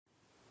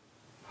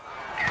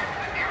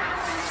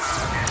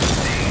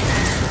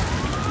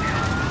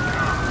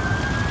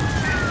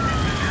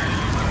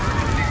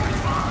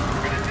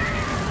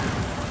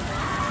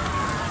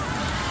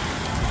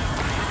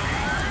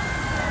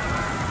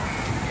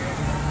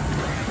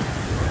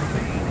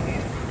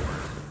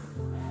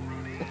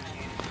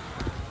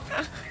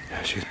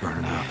she's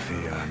burning up. The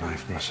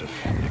knife must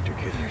have nicked her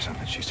kidney or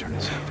something. She's turning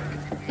septic.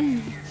 How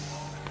you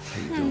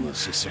doing, little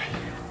sister?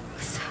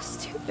 So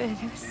stupid.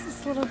 It was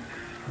this little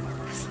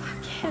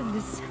kid.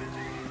 This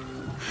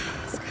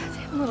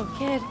goddamn little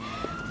kid.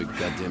 Big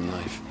goddamn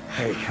knife.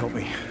 Hey, help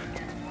me.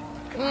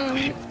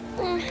 Shit.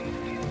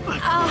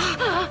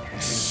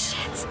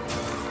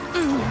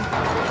 Hey,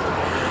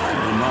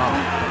 Mom.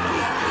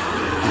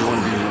 You want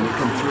to be when we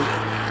come through?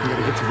 We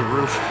gotta get to the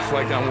roof,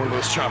 flag down one of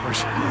those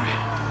choppers. All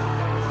right.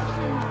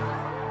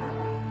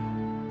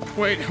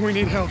 Wait, we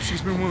need help.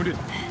 She's been wounded.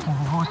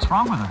 What's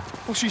wrong with her?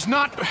 Well, she's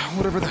not.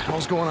 Whatever the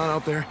hell's going on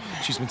out there,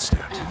 she's been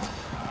stabbed.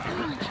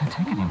 I can't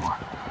take it anymore.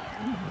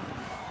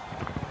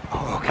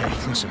 Oh, okay.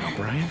 Listen,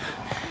 O'Brien.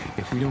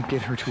 If we don't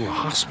get her to a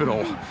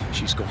hospital,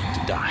 she's going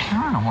to die.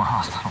 There are no more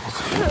hospitals.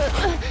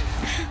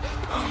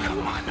 Oh,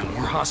 come on. No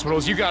more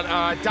hospitals. You got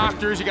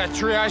doctors, you got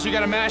triage, you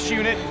got a MASH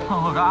unit.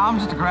 Oh, look, I'm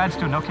just a grad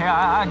student, okay?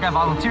 I got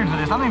volunteered for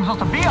this. I'm not even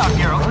supposed to be out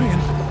here. O'Brien.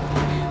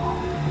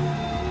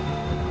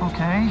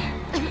 Okay.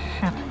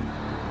 Shit.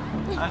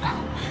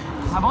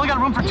 I've only got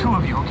room for 2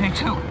 of you, okay?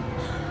 2.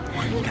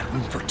 We got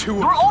room for 2 of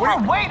You're us.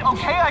 overweight,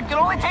 okay? I can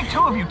only take 2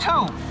 of you,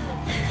 2.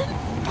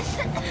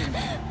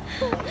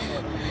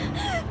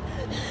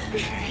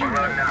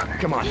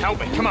 Come on, help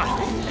me. Come on. All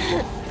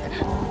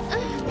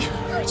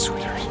right,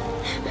 sweetheart.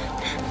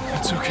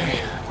 That's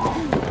okay.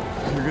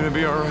 You're gonna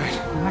be all right.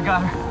 I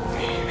got her.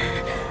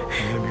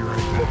 I'm gonna be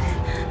right back.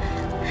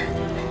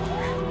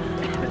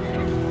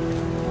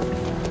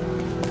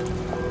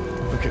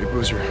 Okay,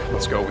 Boozer,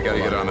 let's go. We gotta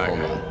get on that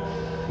Hold guy. on.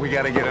 We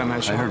gotta get on that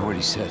I ship. heard what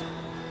he said.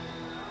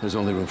 There's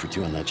only room for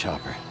 2 on that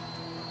chopper.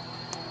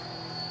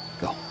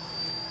 Go.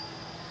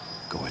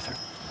 Go with her.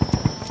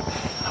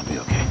 I'll be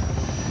okay.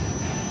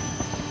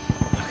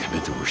 Look, I've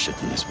been through worse shit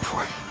than this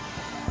before.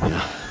 You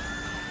know?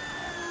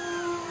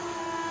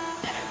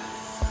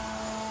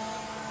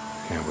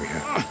 Yeah, we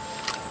have.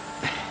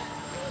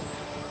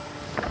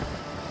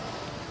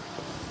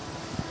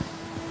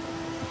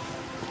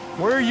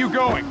 Where are you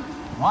going?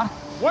 What?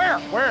 Where?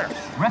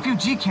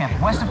 Refugee camp,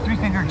 west of Three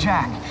Finger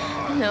Jack.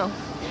 No.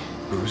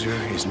 Boozer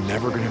is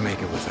never gonna make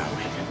it without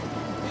me.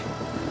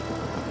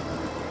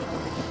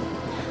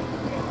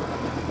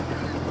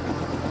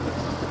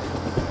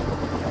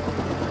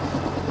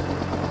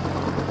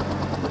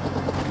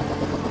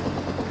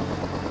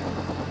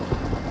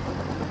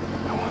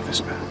 I want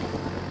this back.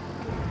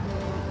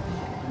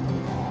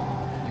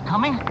 You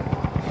coming?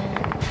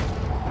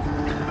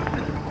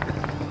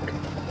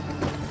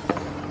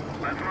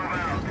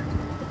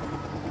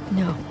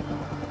 No.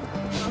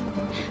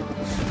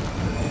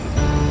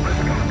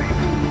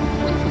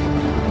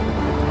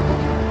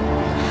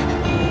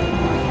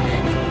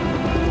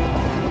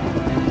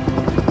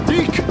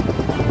 Deke!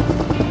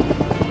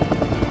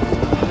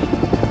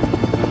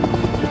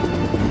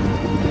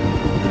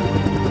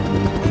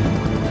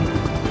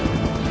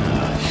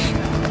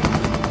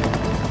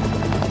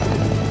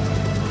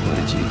 What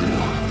did you do?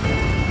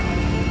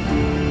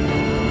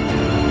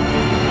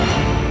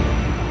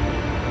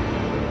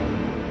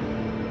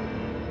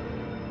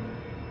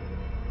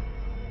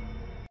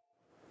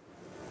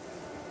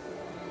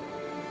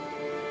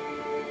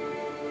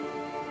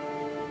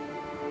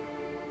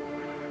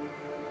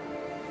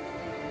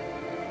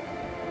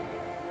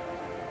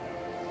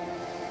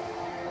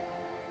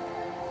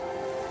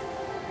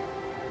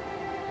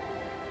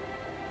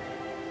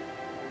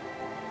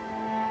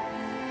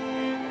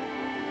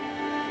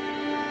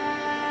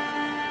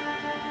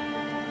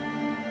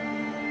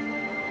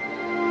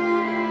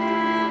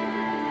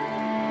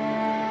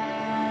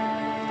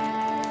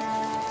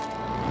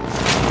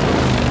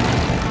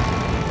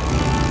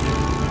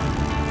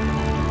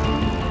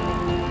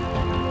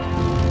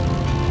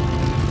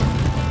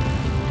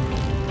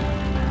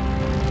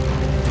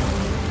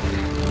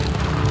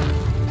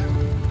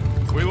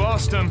 We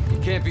lost him. You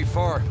can't be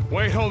far.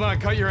 Wait, hold on.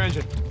 Cut your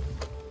engine.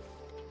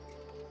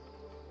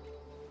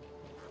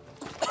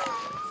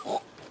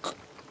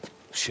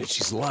 Shit,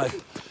 she's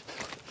alive.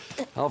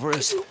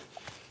 Alvarez.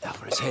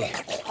 Alvarez, hey.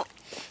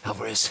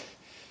 Alvarez,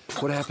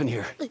 what happened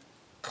here? I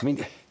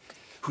mean,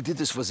 who did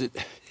this? Was it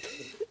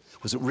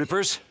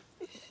Rippers?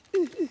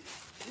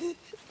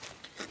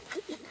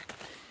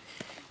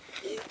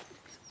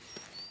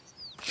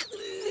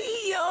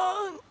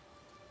 Leon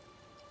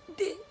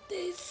did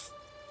this.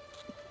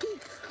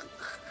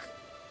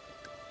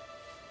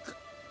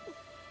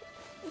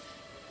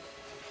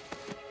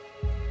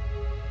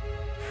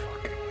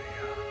 Fucking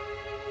Leon.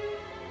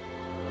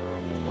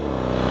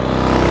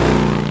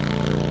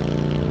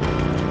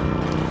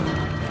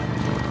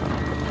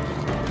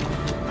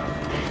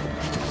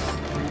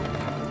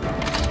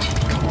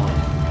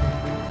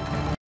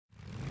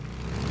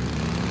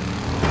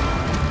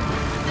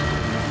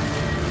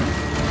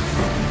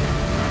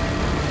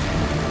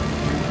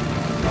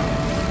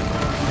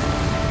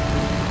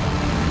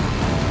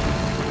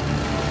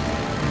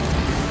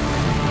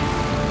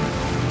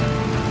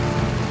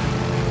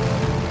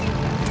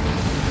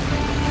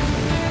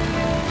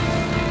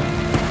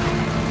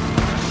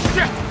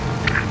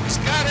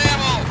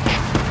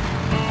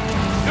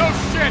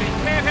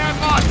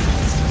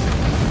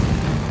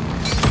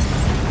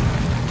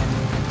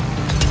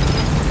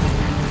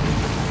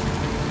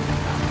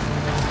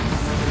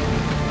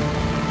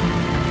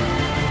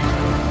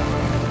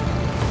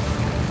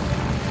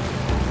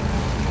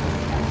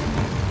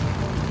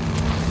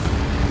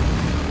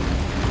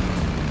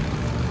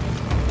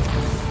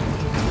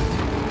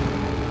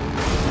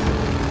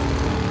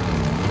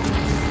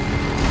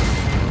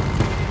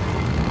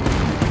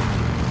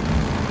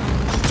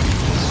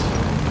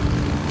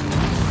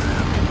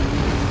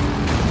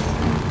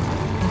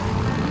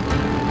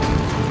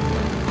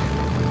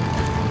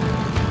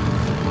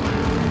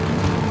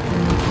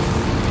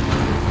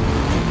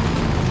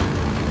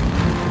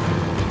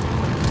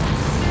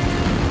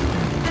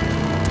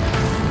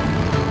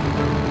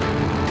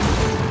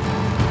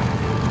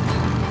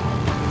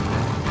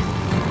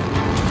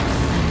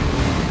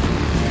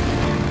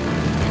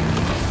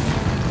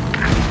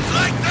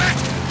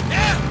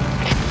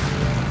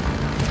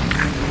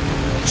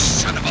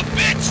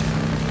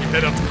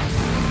 Hit him.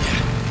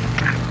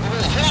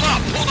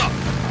 Hold up!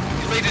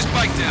 He laid his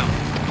bike down.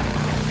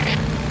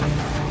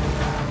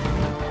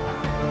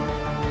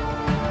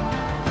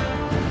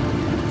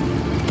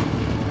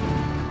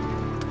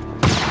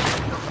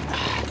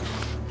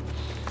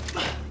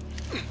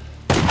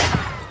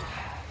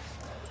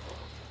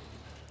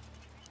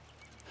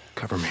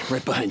 Cover me.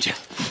 Right behind you.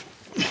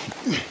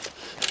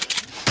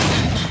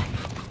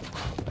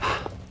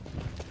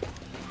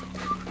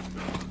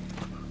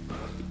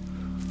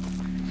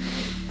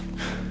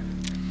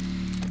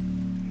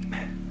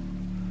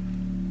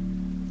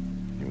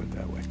 You went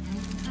that way.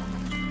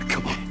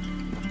 Come on.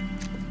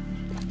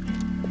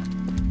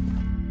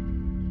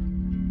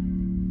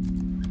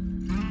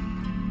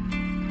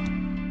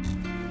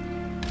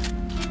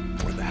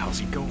 Where the hell's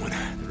he going?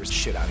 There is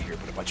shit out of here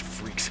but a bunch of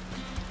freaks.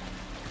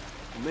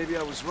 Maybe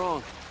I was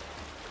wrong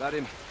about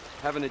him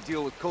having to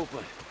deal with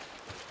Copeland.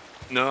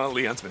 No,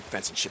 Leon's been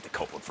fencing shit to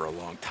Copeland for a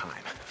long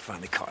time.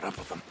 Finally caught up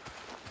with him.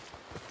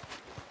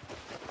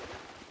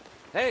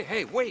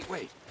 Hey, wait.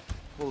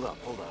 Hold up.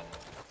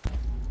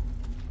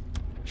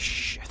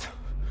 Shit.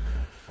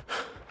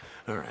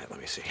 All right, let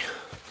me see.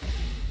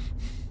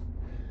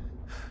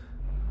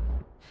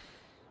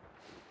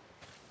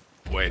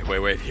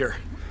 Wait, here.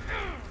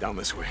 Down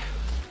this way.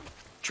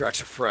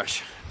 Tracks are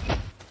fresh.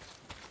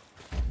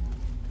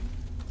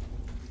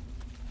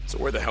 So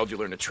where the hell did you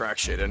learn to track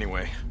shit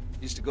anyway?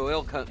 Used to go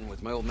elk hunting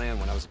with my old man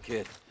when I was a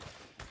kid.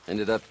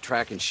 Ended up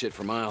tracking shit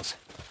for miles.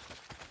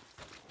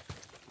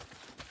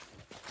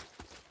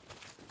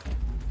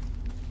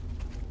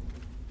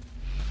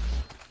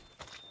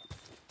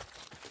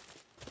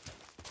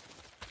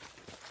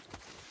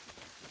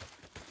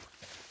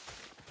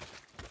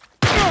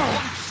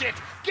 Holy shit!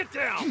 Get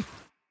down!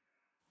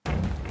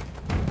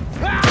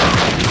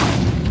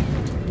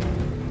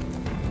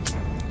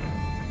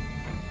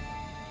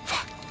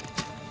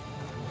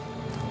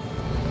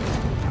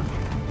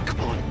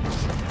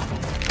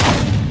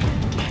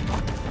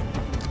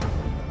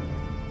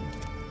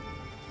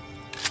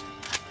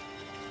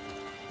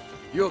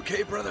 You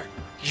okay, brother?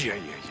 Yeah.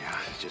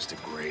 Just a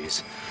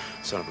graze.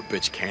 Son of a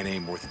bitch can't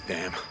aim worth a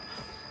damn.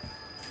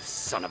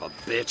 Son of a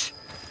bitch.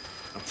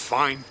 I'm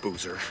fine,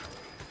 Boozer.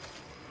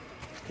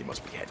 He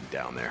must be heading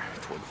down there,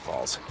 toward the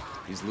falls.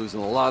 He's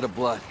losing a lot of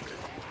blood.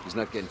 He's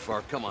not getting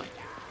far. Come on.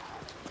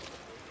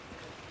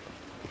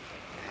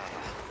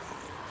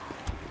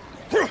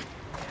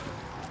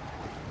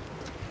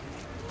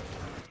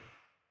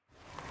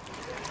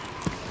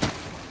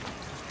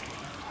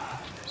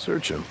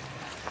 Search him.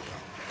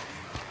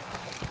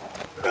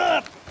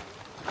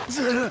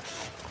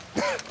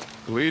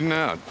 Bleeding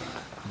out.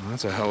 Well,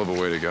 that's a hell of a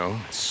way to go.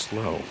 It's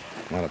slow.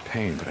 A lot of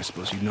pain, but I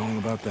suppose you know all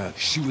about that.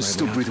 She was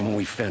still breathing when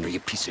we found her, you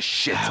piece of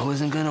shit. I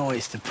wasn't gonna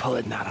waste a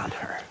bullet not on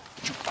her.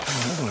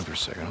 Hold on for a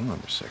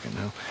second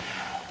now.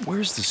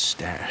 Where's the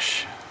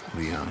stash,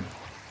 Leon?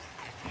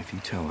 If you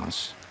tell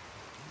us,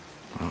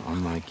 well,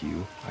 unlike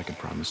you, I can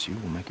promise you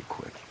we'll make it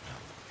quick.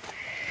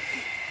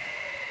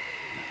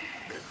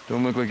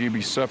 Don't look like you'd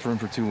be suffering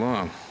for too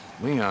long.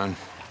 Leon,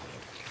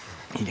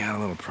 you got a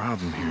little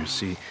problem here.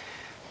 See,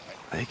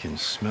 they can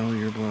smell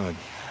your blood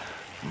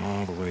from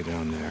all the way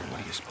down there.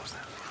 What do you suppose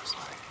that feels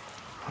like?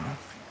 Huh?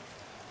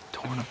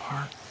 Torn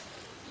apart?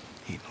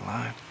 Eaten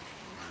alive?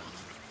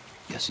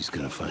 Guess he's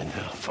gonna find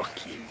out.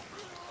 Fuck you.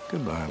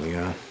 Goodbye,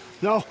 Leon.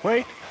 No,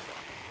 wait.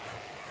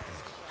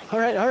 All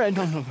right,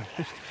 no.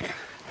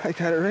 I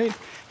got it right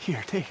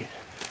here, take it.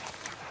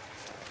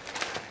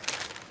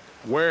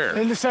 Where?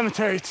 In the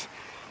cemetery. It's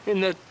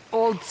in the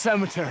old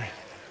cemetery.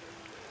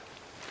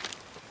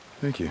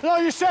 Thank you. No,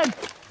 you said...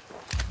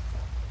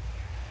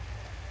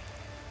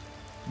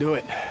 Do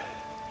it.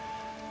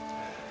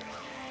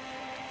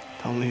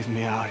 Don't leave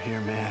me out here,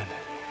 man.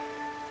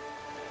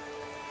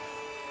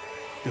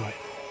 Do it.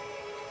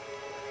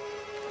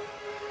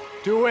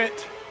 Do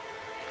it!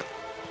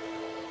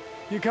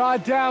 You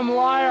goddamn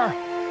liar!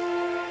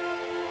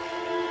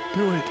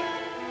 Do it.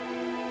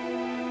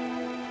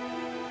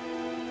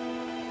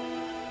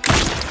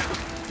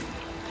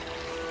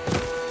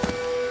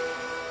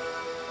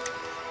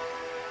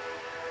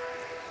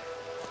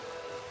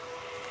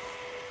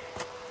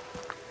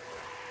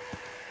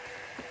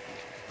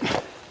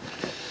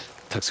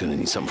 Tuck's gonna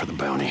need something for the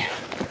bounty.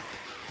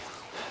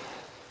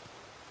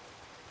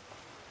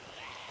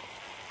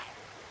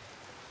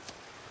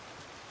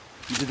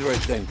 You did the right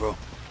thing, bro.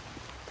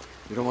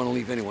 You don't want to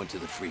leave anyone to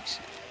the freaks.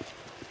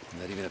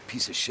 Not even a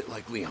piece of shit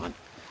like Leon.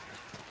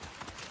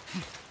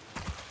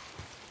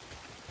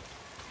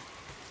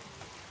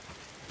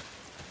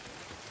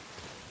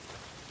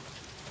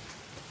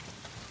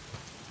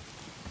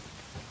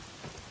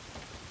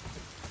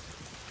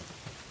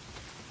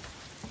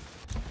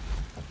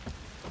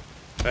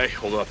 Hey,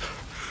 hold up.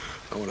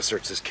 I want to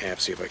search this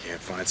camp, see if I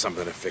can't find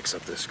something to fix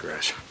up this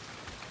scratch.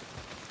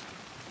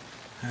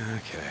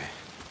 Okay.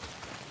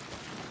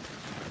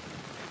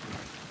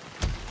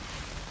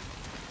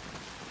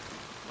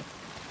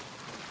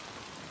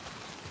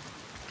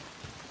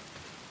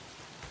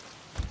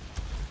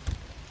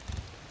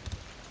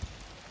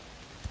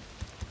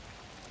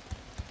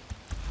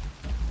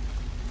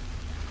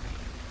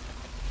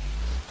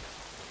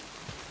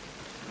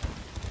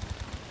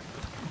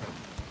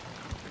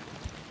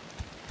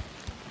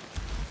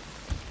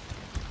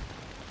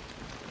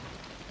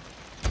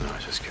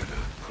 Just gotta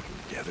put them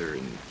together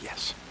and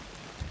yes.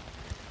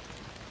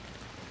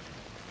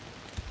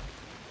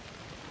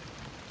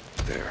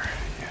 There,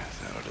 yeah,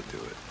 that ought to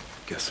do it.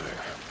 Guess I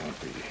won't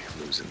be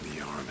losing the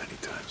arm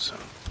anytime soon.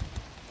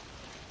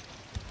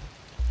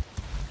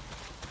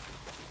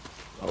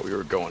 Oh, we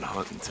were going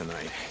hunting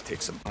tonight.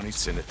 Take some money,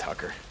 send it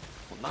Tucker.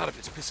 Well, not if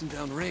it's pissing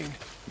down rain.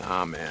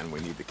 Nah, man,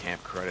 we need the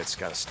camp credits.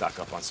 Gotta stock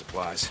up on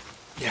supplies.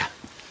 Yeah,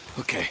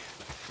 okay.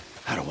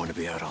 I don't want to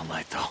be out all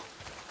night, though.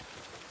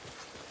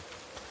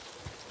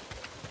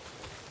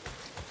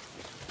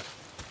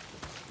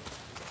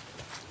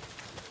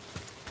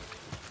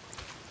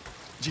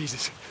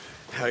 Jesus,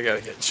 I gotta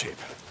get in shape.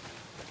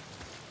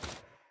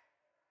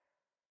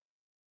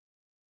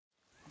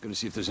 Gonna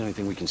see if there's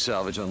anything we can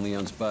salvage on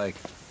Leon's bike.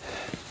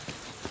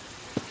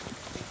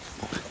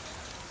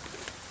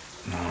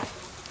 No.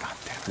 God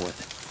damn it. What?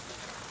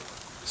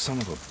 Son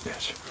of a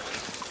bitch.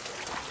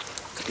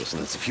 Guessing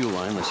that's the fuel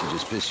line, unless you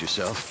just pissed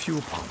yourself.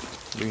 Fuel pump.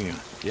 Leon.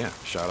 Yeah,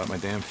 shot up my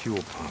damn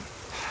fuel pump.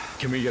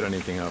 Can we get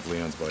anything off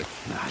Leon's bike?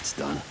 Nah, it's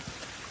done.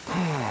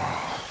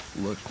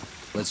 Look,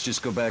 let's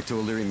just go back to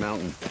O'Leary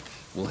Mountain.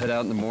 We'll head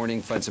out in the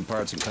morning, find some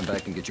parts, and come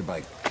back and get your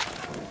bike.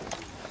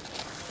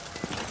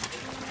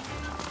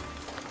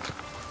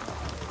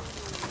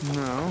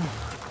 No.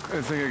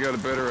 I think I got a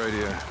better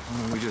idea.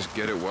 Why don't we just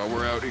get it while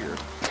we're out here?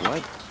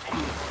 What?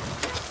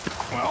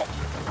 Well...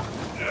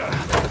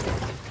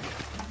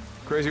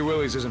 Crazy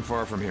Willie's isn't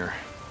far from here.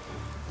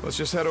 Let's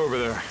just head over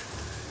there.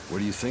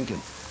 What are you thinking?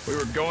 We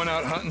were going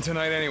out hunting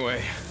tonight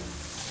anyway.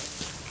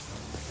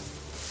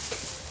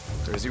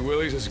 Crazy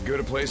Willie's is as good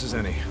a place as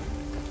any.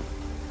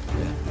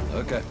 Yeah,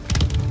 okay.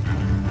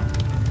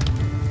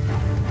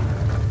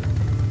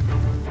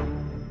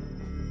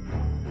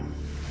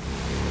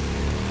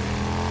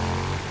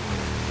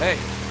 Hey,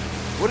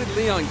 what did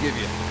Leon give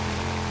you?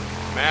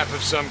 Map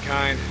of some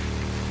kind.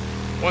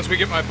 Once we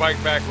get my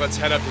bike back, let's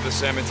head up to the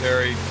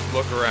cemetery,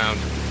 look around.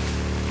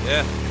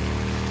 Yeah,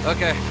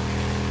 okay.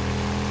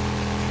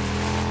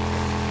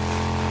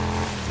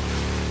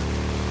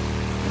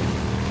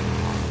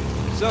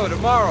 So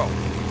tomorrow,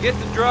 get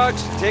the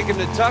drugs, take him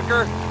to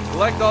Tucker,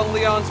 collect on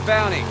Leon's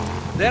bounty.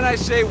 Then I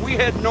say we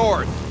head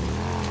north.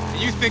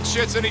 You think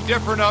shit's any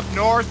different up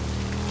north?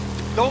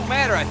 Don't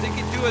matter, I think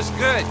it'd do us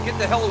good. Get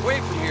the hell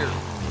away from here.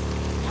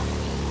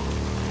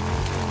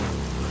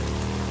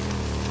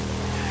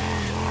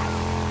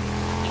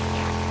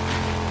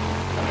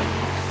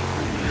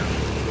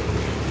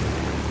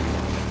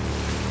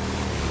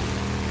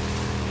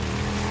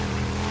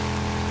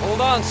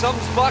 Hold on,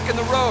 something's blocking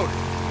the road.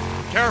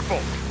 Careful.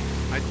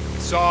 I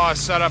saw a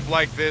setup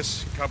like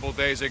this a couple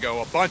days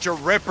ago. A bunch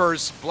of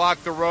rippers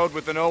blocked the road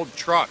with an old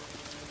truck.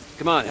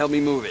 Come on, help me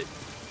move it.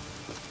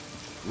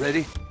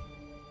 Ready?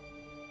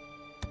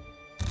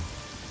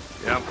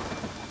 Yep.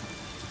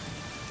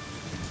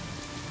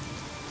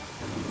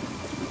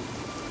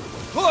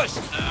 Push!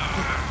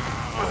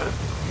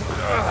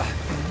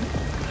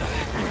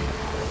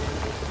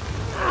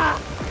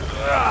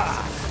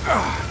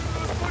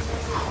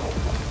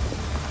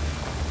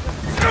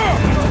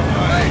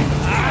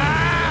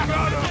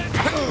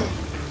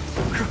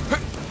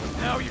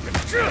 Now you can...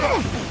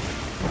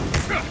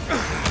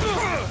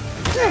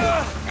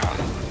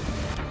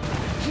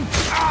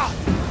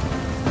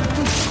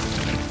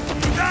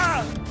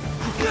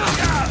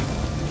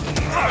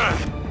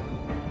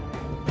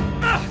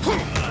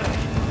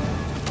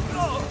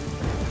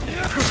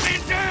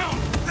 Stand down!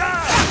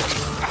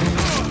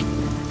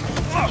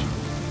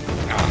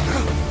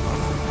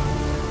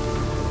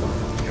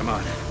 Come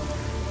on.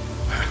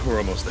 We're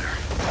almost there.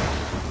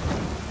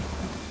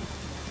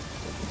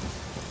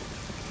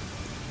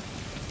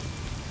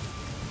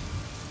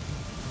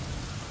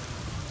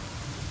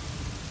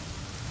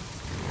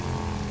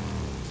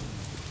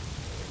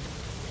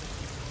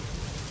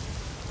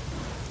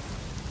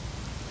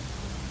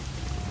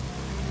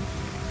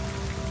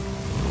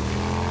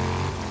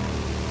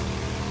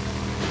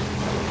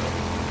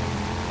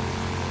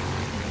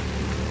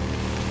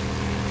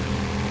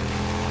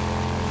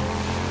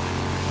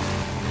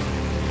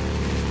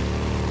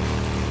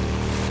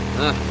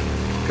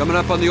 Coming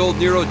up on the old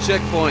Nero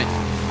checkpoint.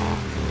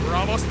 We're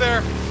almost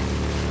there.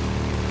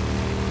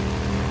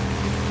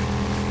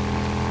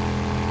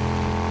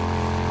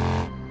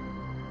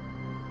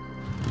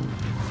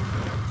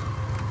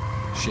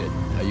 Shit,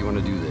 how you want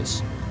to do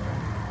this?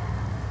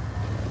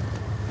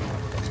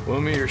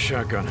 Loan me your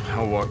shotgun.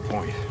 I'll walk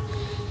point.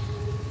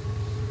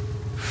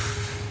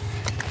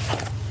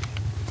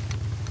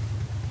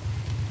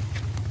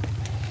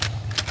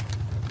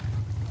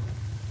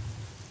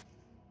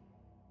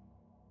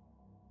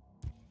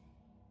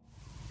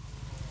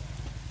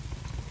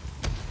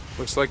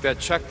 Looks like that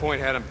checkpoint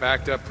had him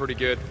backed up pretty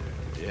good.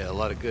 Yeah, a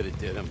lot of good it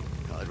did him.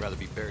 I'd rather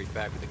be buried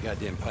back with the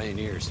goddamn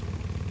pioneers.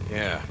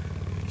 Yeah.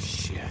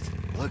 Shit,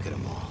 look at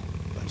them all.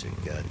 Bunch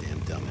of goddamn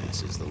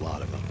dumbasses, the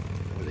lot of them.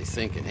 What are they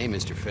thinking? Hey,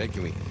 Mr. Fed,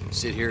 can we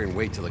sit here and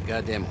wait till a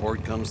goddamn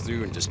horde comes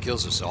through and just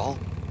kills us all?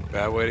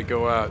 Bad way to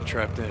go out,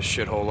 trapped in a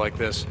shithole like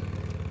this.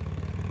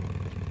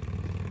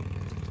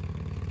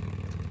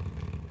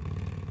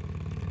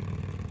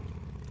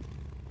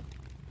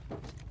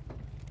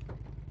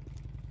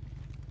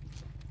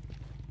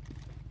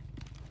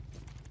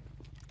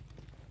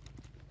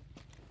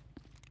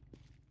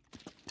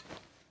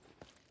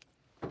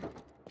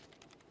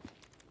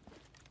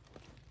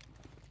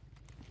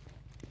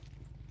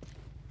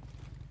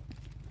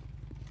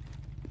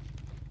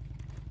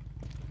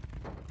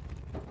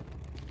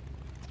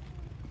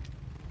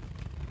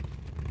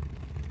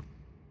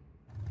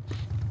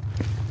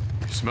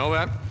 smell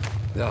that?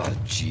 Oh,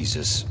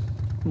 Jesus.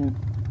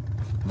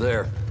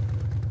 There.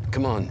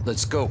 Come on,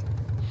 let's go.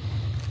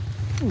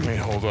 Hey,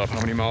 hold up.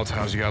 How many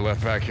Molotovs you got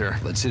left back here?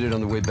 Let's hit it on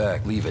the way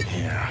back. Leave it.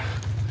 Yeah.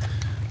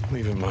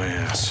 Leave it my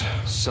ass.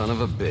 Son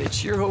of a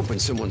bitch. You're hoping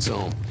someone's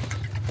home.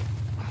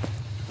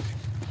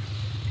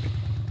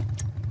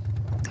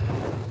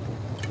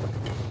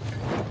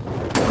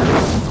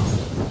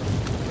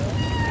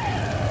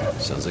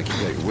 Sounds like you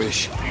got your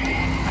wish.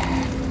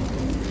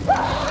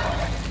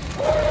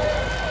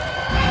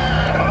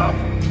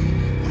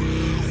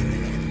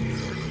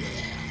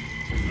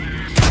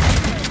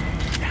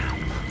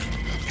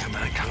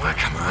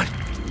 Come on.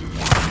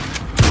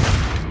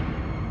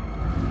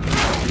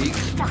 Deke.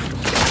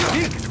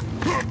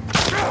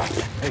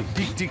 Hey,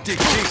 Deke.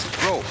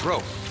 Bro. I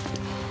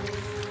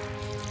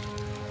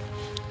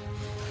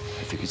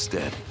think it's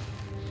dead.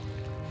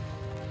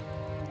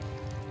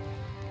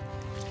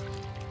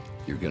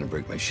 You're gonna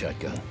break my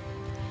shotgun.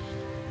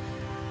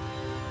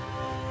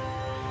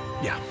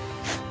 Yeah.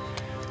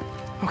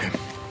 Okay.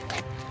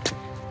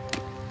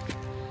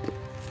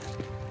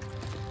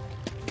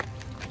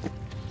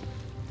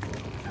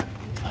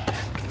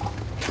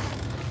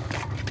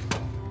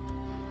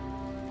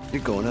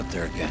 You're going up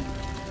there again.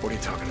 What are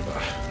you talking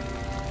about?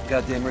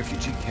 Goddamn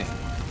refugee camp.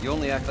 You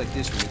only act like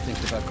this when you think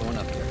about going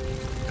up there.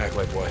 Act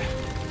like what?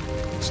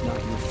 It's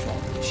not your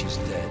fault that she's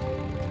dead.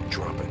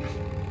 Drop it.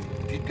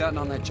 If you'd gotten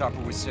on that chopper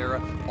with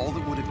Sarah, all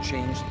that would have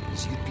changed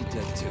is you'd be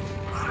dead too.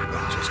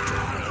 Just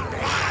drop it.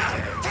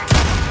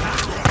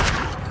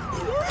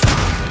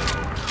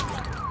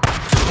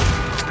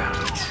 Got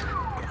it.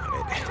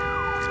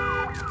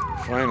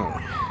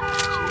 Finally.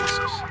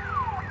 Jesus.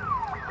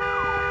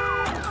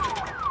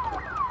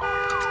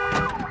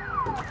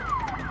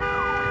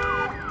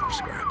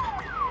 Scrap.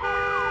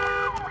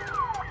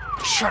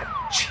 Shut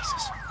up.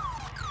 Jesus.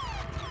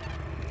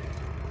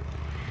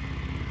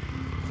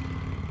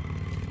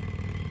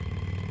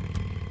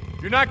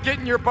 You're not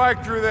getting your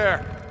bike through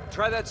there.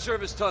 Try that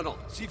service tunnel.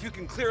 See if you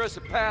can clear us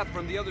a path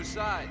from the other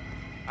side.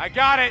 I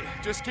got it.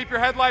 Just keep your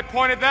headlight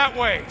pointed that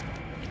way.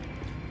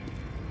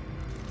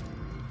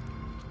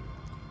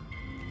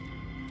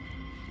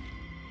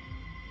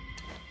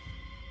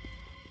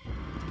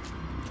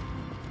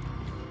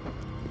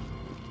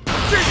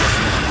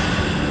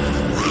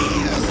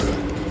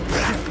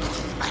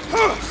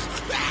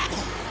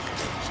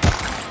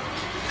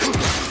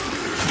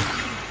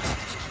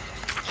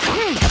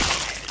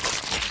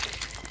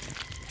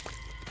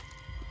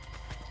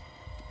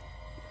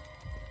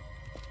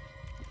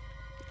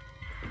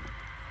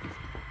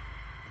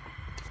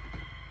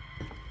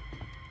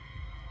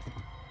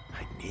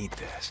 Need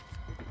this.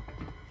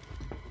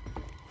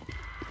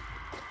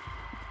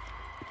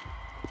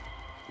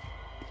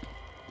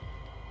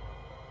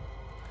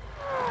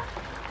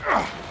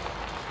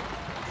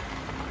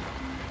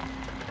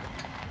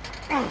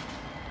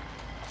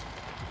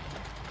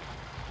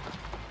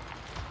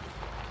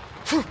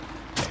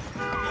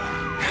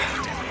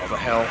 What the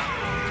hell?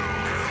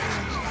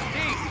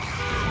 Steve!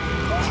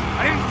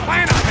 I didn't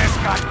plan on this,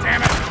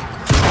 goddammit!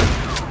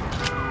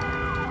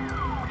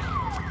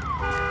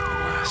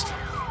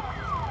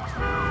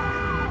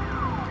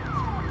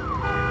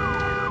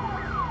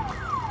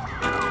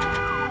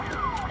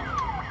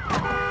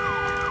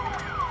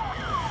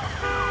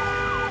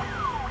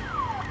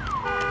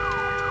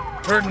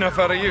 Heard enough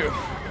out of you.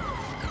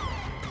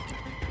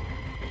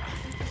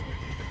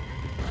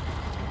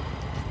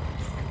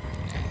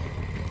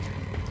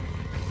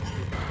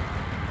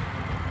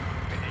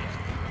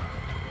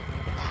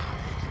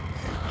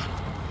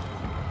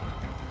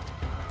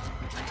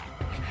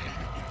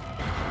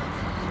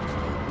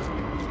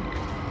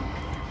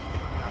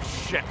 Oh,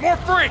 shit, more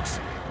freaks!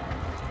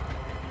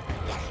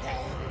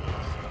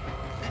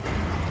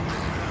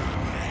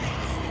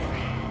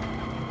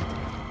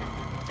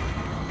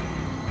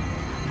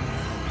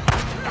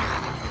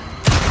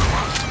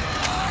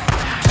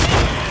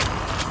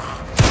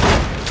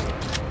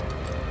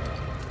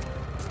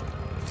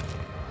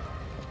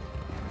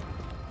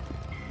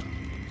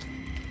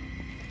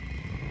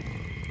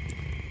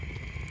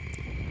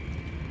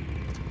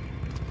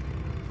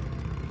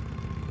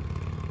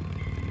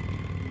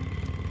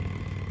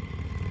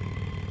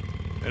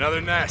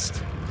 Another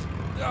nest.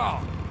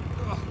 Oh.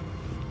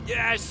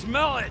 Yeah, I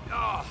smell it.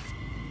 Oh.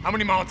 How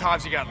many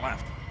Molotovs you got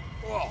left?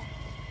 Whoa.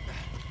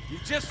 You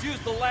just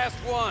used the last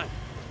one.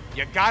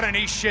 You got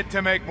any shit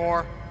to make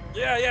more?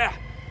 Yeah.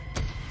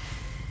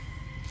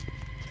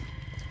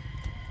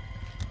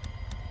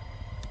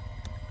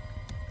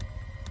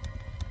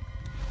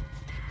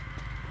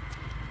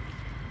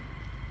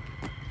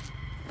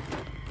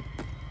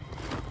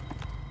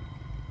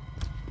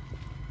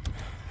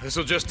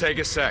 This'll just take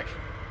a sec.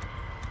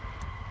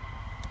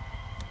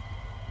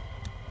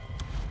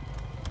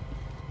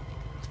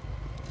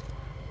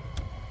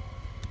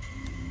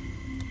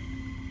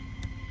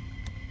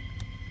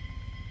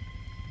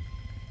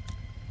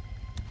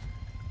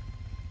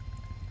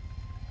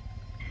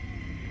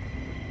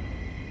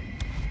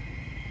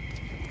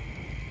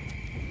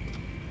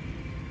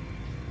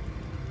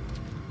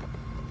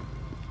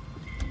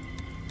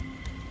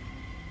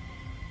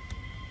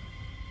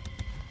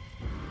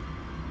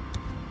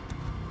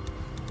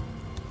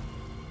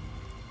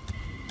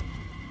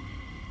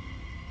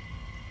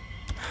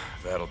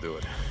 that'll do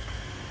it.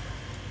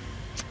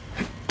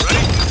 Ready?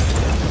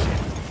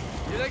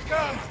 Here they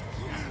come!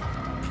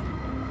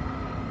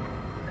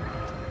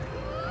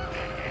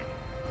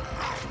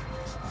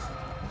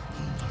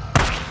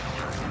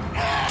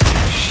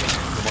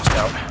 Almost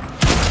out.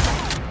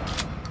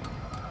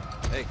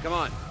 Hey, come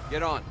on,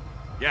 get on.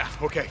 Yeah,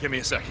 okay, give me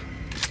a sec.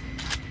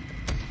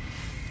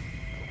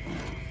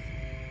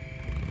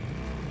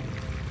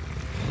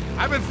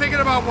 I've been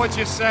thinking about what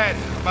you said,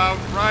 about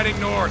riding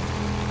north.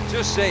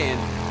 Just saying,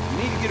 you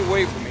need to get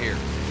away from here.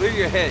 Clear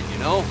your head, you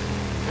know?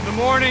 In the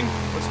morning,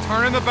 let's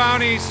turn in the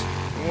bounties,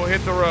 and we'll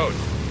hit the road.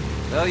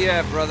 Hell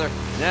yeah, brother.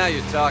 Now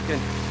you're talking.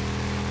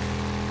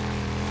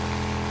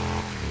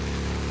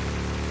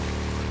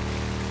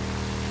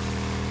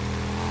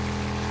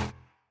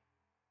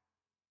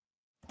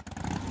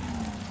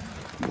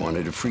 You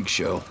wanted a freak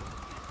show?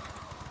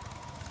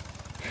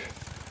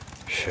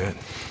 Shit.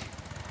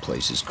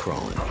 Place is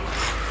crawling.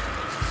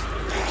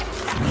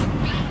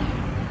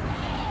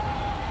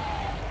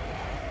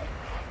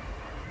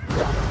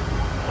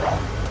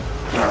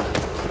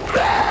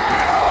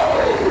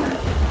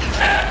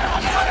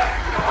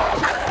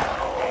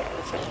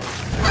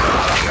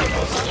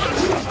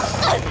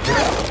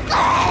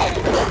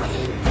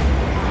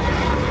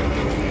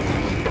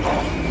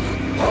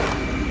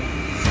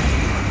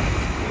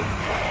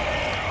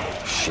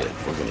 Shit,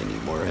 we're gonna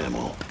need more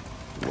ammo.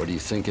 What are you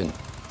thinking?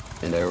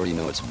 And I already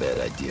know it's a bad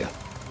idea.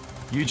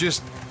 You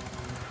just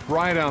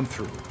ride on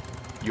through.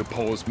 You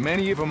pull as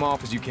many of them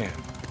off as you can.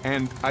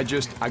 And I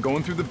go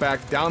in through the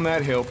back, down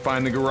that hill,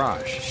 find the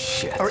garage.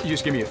 Shit. All right, you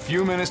just give me a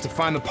few minutes to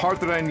find the part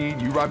that I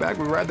need. You ride back,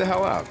 we ride the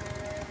hell out.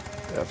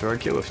 After I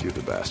kill a few of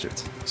the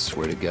bastards.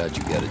 Swear to God,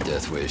 you got a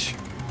death wish.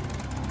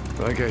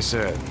 Like I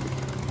said,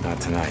 not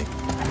tonight.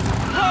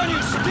 Run,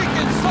 you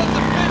stinking sons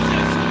of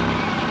bitches!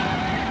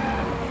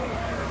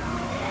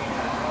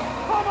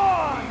 Come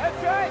on,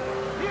 that's right!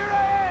 Here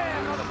I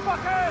am,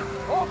 motherfuckers!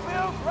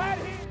 Oakville's right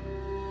here!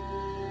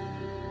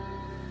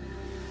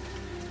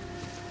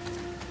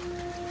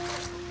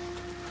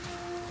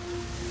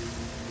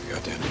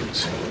 Goddamn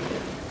dudes.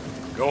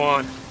 Go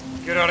on.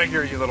 Get out of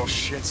here, you little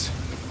shits.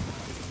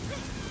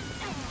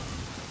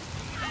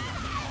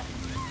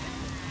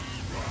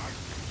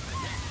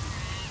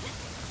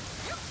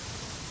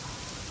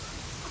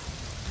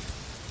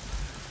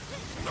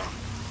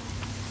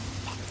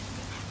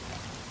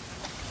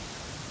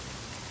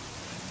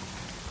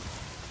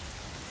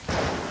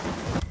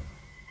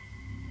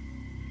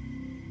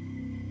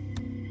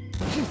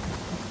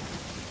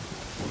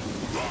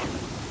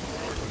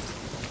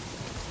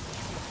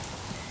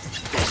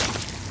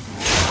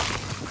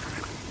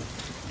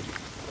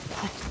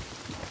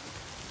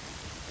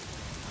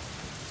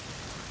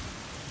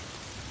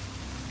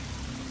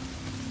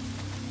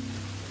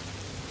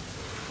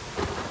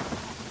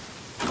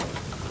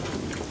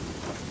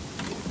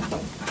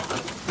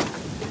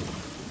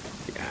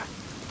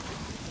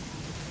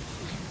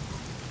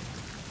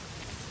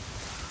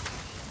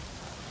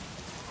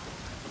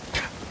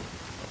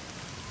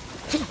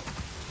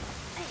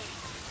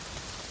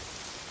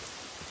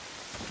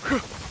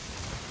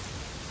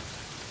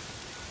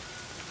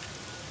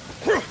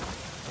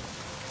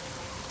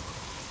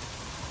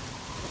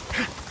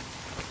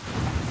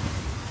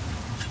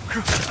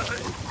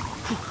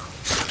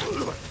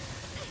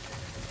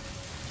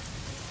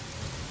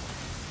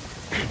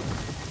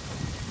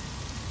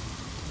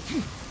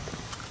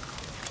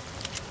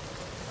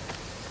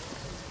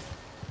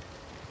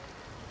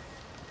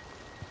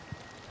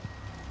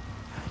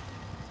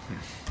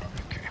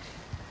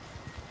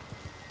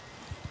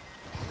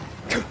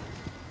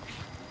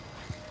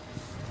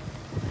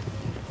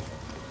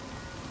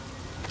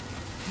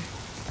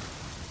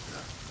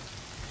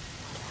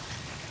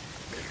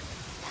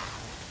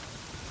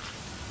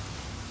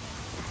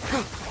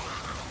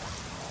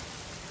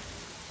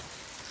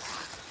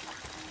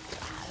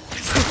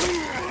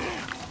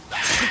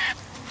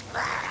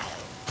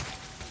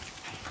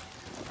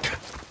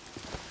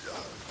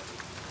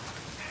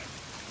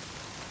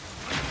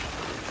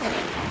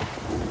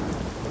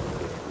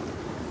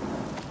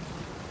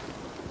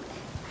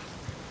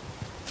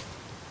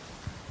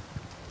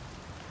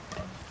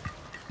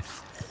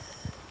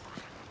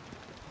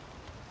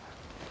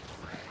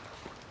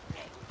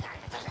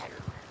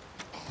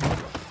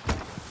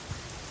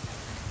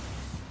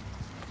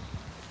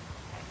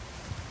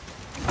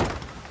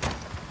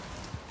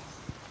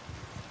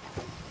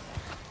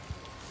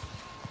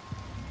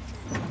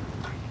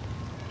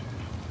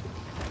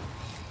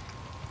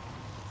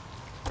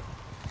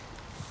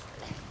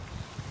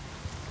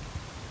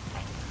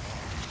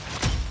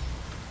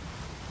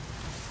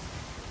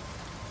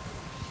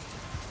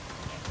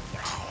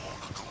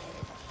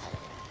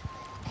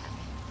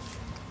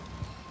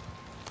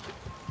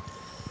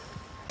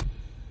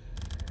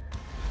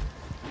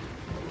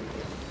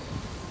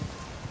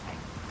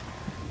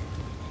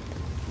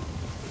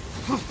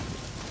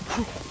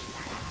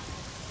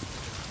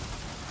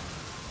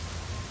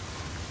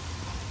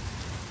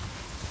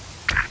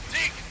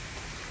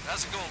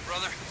 How's it going,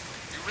 brother?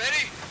 You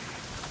ready?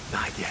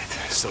 Not yet.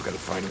 Still gotta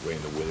find your way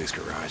into Willie's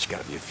garage.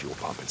 Gotta be a fuel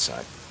pump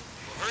inside.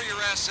 Hurry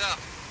your ass up.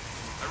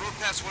 I rode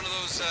past one of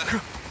those,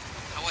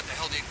 what the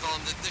hell do you call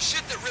them? The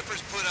shit that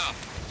rippers put up.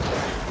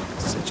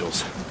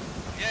 Sigils.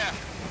 Yeah.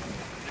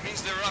 It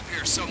means they're up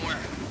here somewhere.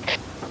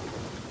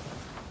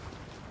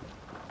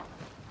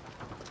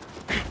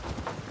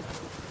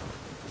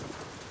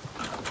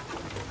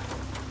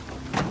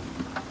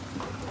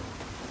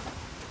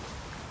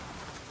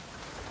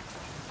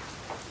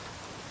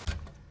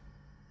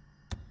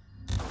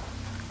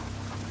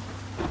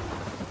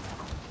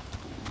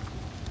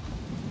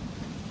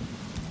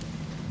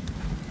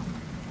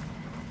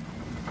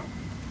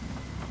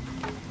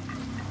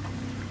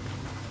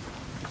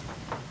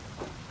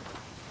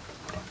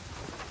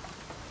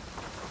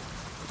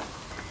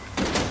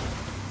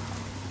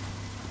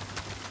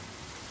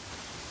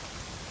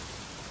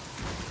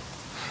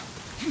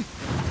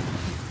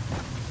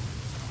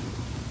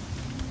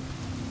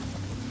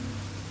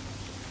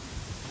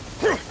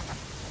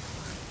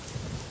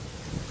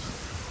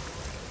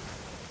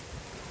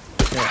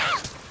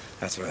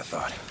 That's what I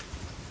thought.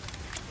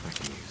 I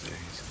can use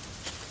these.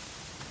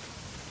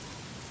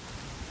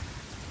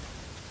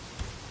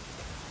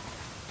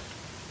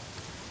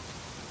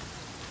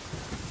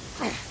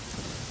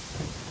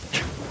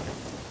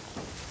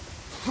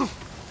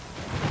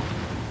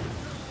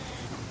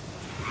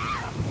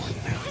 One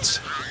ounce.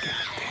 God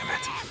damn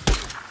it.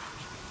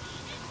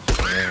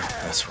 There,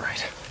 that's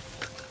right.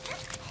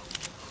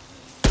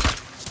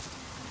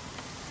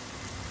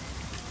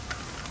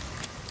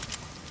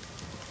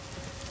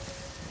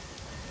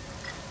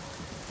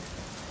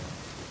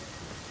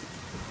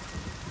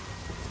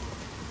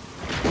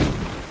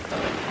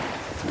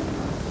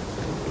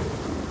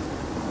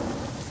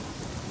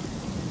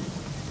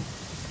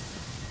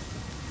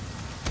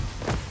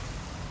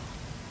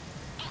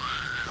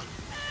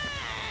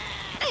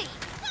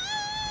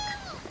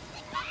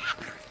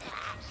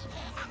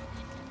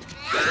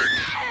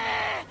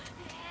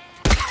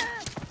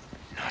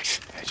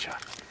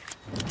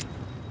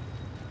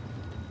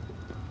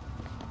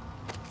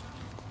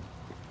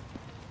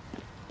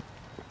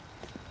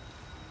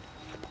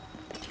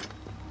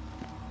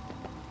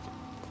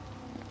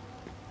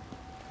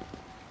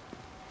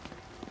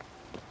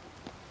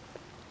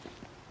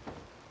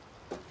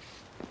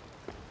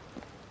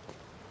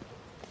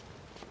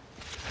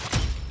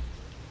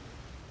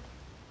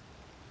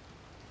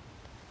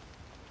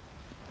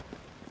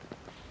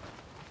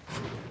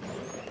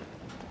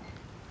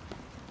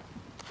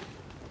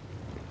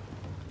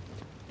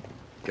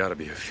 Gotta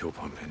be a fuel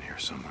pump in here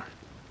somewhere.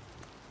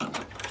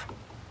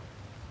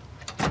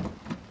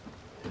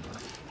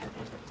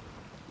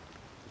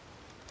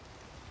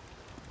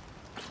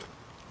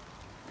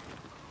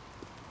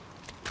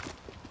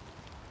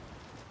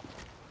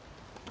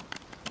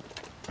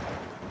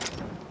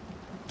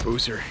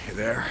 Boozer, you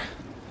there?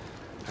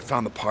 I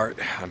found the part.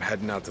 I'm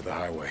heading out to the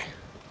highway.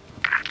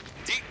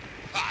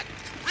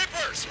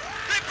 Rippers!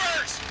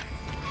 Rippers!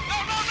 No,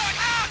 no, no!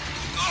 Ah!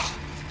 Oh!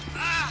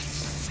 Ah,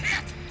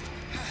 shit!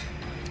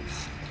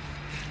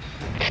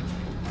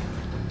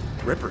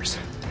 Rippers.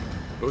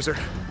 Boozer.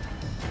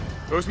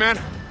 Boozman?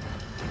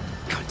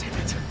 God damn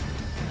it.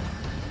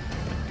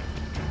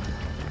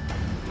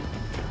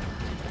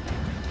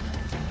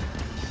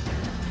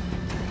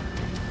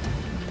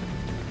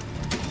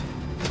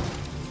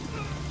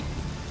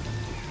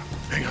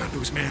 Hang on,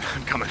 Boozman.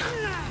 I'm coming.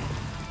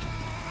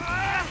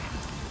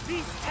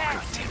 These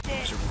tags are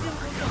dead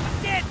symbols of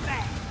a dead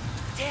man.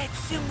 Dead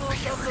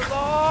symbols of the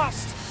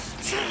lost.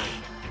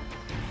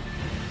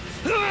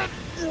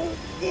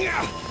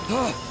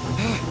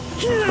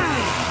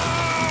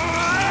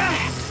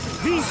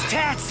 These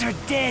tats are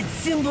dead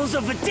symbols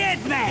of a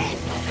dead man.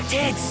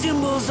 Dead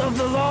symbols of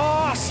the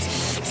lost.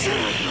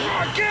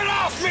 Get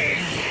off me!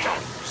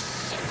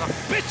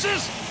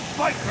 Bitches!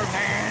 Biker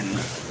man!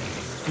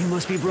 You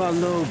must be brought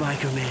low,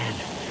 biker man.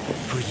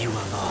 For you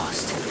are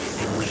lost,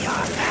 and we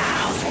are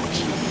found.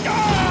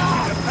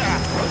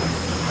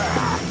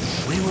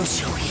 We will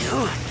show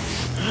you.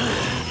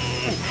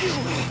 You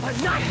are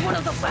not one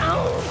of the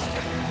found.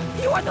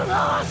 You are the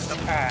lost. The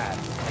path.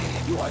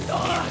 You are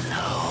lost.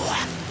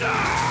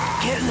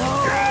 Get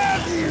low.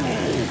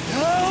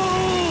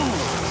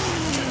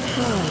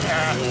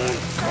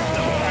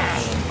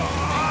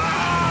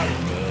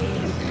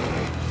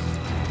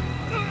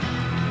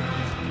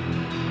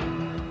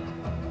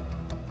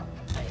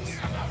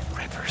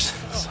 Rippers,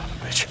 son of a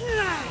bitch.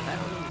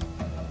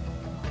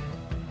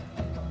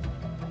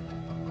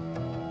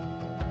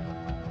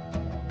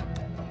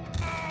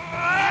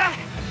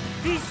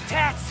 These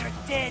tats are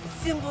dead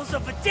symbols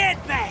of a dead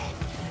man.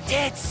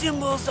 Dead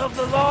symbols of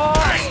the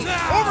lost.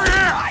 Over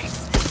here!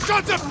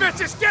 Sons of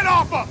bitches, get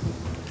off him!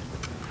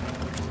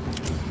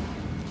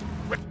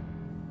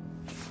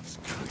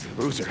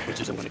 Boozer.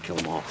 Bitches, I'm gonna kill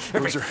them all.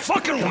 Boozer.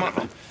 Fucking one of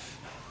them!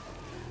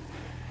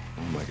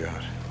 Oh my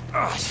god.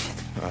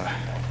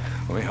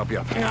 Let me help you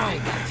up. I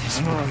got this.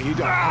 No, you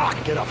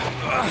don't. Get up.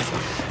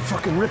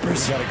 Fucking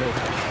rippers. Gotta go.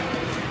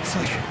 It's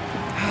like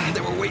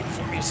they were waiting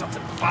for me or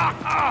something. Fuck.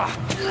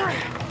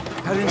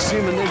 I didn't see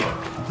them,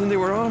 and then they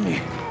were on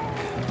me.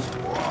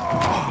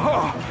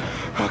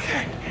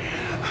 Okay.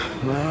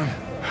 Mom,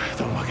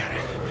 Don't look at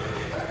it.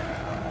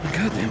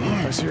 goddamn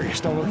arm. I'm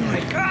serious. Don't look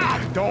at it.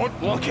 God!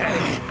 Don't look at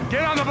it!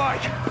 Get on the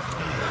bike!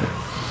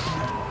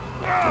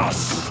 Oh,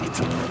 shit.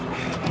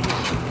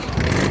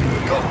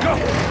 Go, go!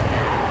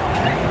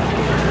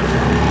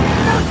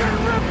 Fucking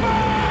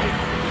Ripley!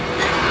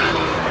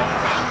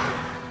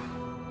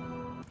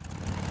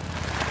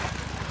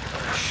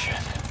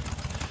 Shit.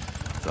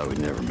 Thought we'd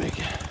never make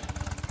it.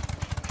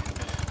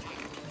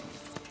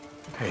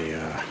 Hey,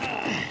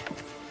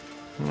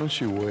 why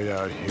don't you wait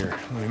out here?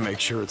 Let me make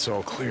sure it's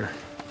all clear.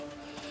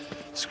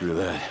 Screw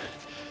that.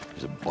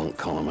 There's a bunk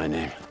calling my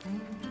name.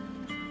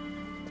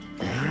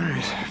 All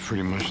right,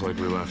 pretty much like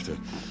we left it.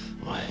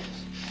 Why?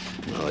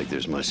 Not like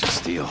there's much to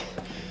steal.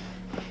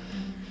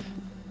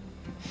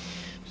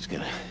 Just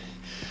gonna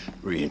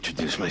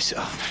reintroduce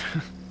myself.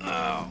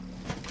 Oh,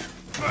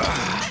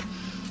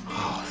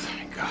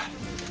 thank God.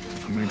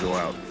 I'm gonna go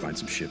out, find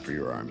some shit for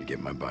your arm. You get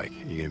my bike.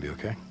 You gonna be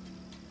okay?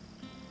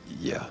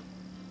 Yeah.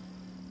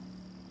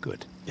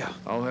 Good. Yeah.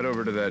 I'll head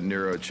over to that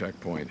Nero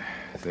checkpoint.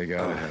 They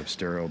gotta have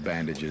sterile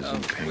bandages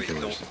and Wait,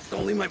 painkillers.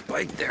 don't leave my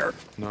bike there.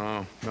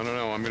 No.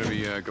 I'm gonna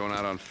be going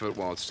out on foot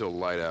while it's still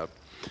light out.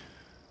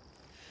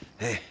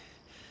 Hey,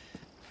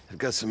 I've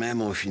got some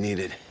ammo if you need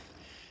it.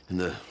 In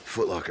the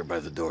footlocker by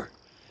the door.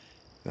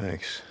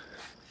 Thanks.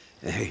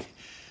 Hey,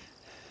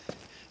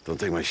 don't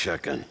take my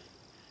shotgun.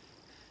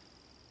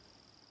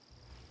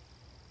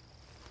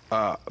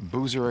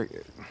 Boozer.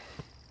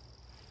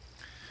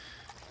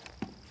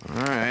 All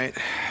right.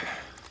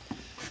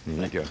 Here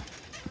you go.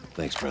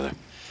 Thanks, brother.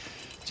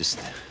 Just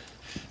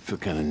feel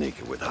kind of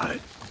naked without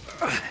it.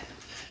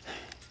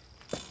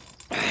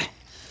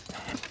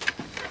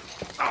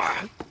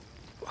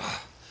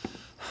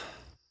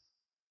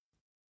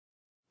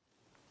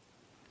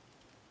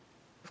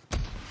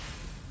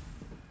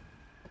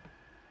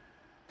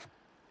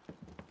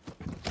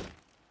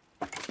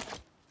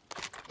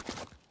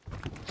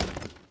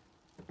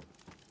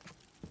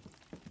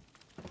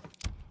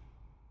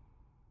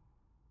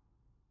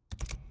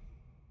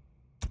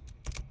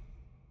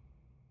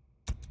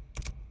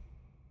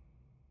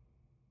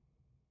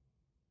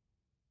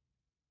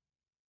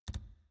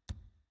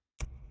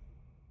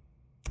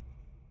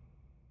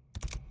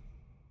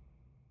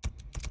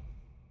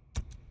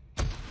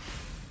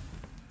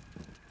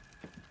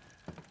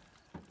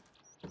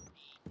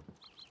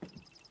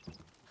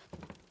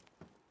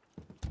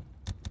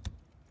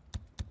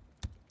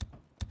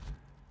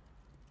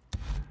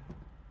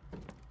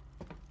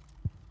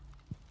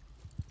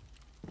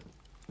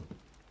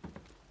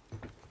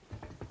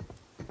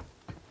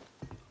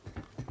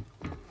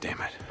 Damn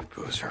it,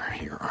 Boozer.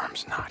 Your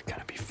arm's not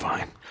gonna be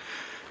fine.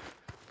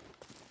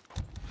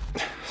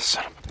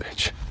 Son of a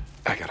bitch.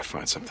 I gotta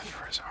find something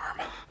for his arm.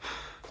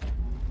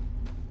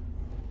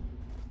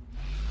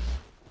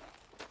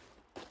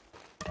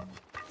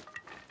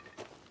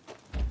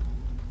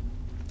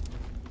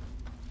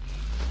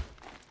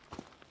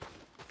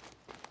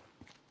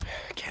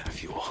 Can of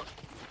fuel.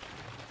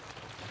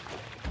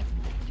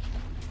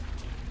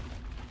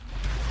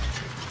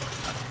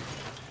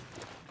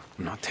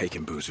 I'm not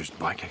taking Boozer's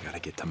bike. I gotta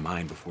get to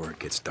mine before it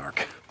gets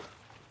dark.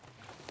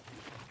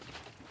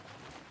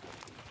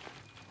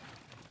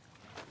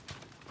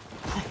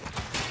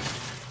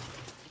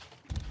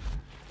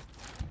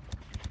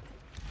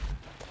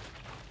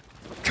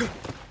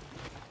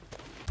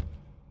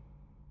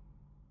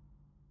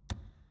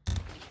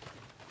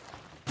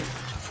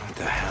 What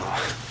the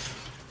hell?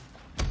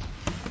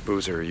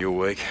 Boozer, are you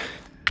awake?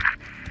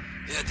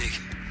 Yeah,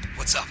 Deke.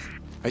 What's up?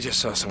 I just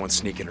saw someone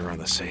sneaking around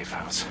the safe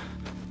house.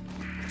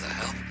 What the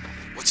hell?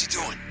 What's he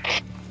doing?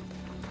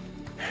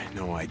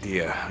 No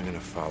idea. I'm gonna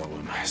follow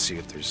him, see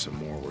if there's some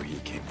more where he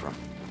came from.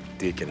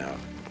 Deacon out.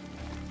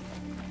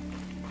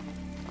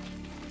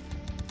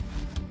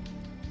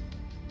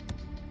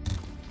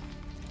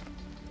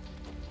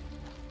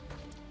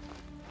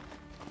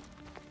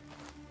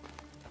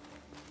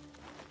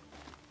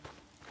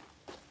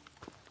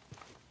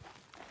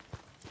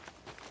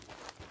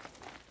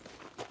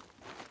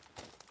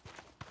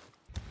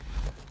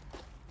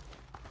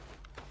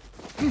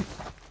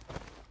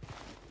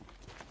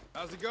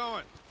 How's it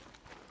going?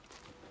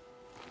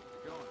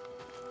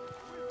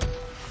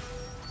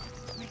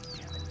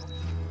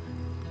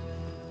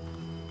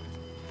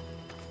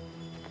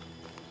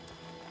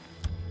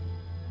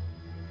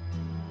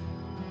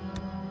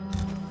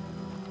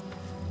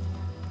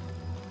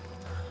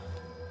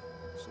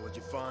 So what'd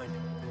you find?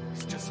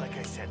 It's just like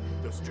I said.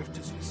 Those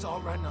drifters you saw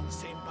riding on the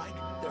same bike,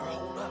 they're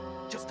holed up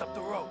just up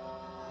the road.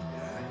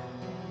 Yeah?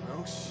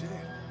 No shit.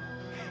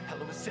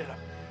 Hell of a setup.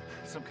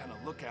 Some kind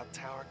of lookout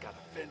tower, got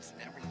a fence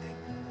and everything.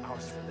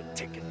 Ours for the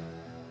ticket.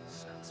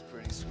 Sounds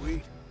pretty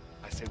sweet.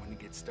 I say when it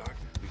gets dark,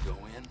 we go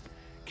in,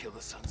 kill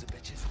the sons of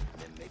bitches,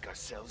 and then make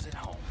ourselves at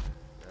home.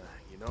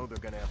 You know they're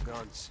gonna have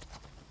guns.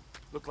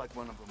 Looked like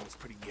one of them was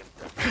pretty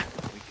gimped up.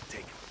 We could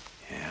take him.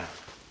 Yeah,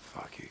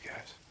 fuck you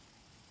guys.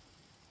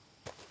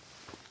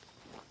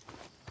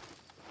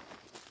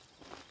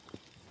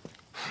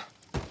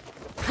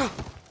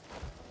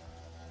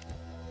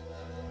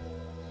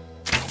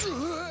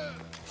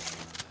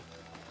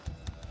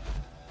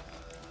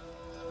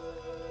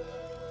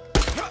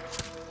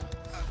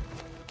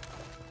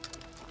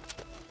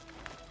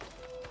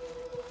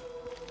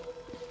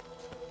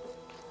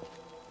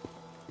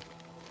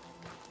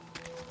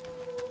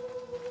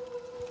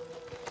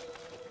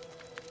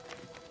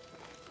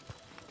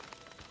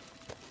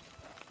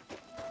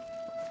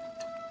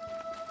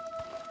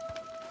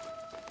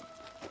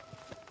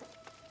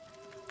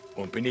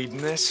 Won't be needing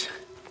this.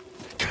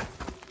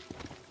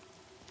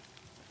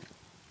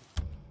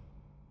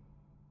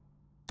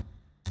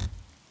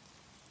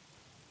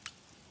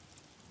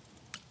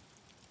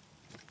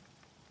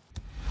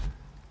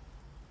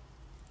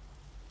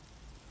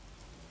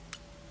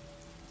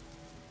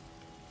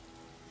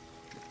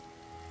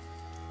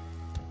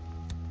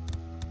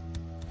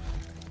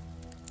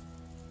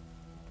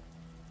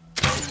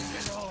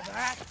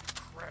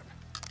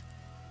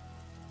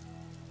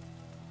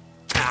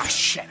 Ah,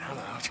 shit, I'm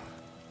out.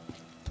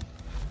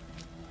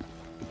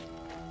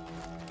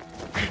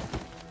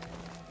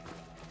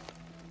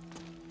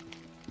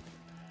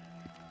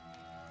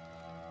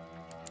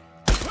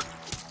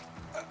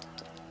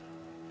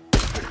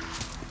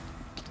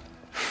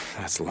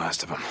 That's the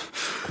last of them.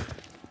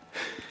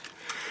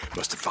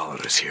 Must have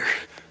followed us here.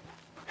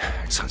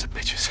 Sons of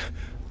bitches.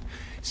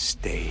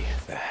 Stay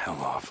the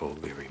hell off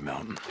Old Leary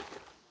Mountain.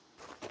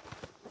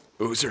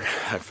 Boozer,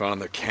 I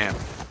found their camp.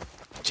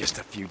 Just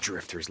a few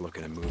drifters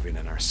looking to move in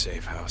our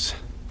safe house.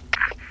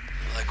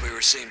 Like we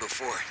were saying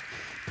before,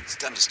 it's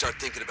time to start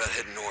thinking about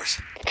heading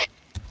north.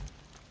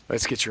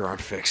 Let's get your arm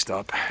fixed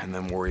up, and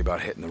then worry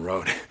about hitting the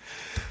road.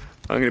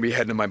 I'm gonna be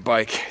heading to my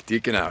bike.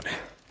 Deacon out.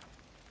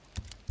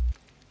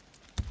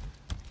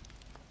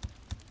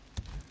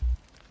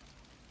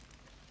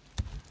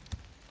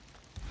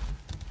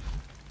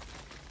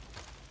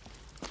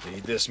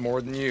 Need this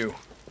more than you.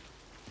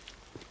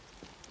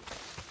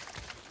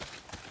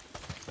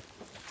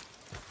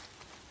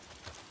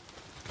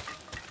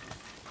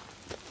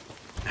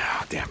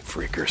 Oh, damn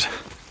freakers.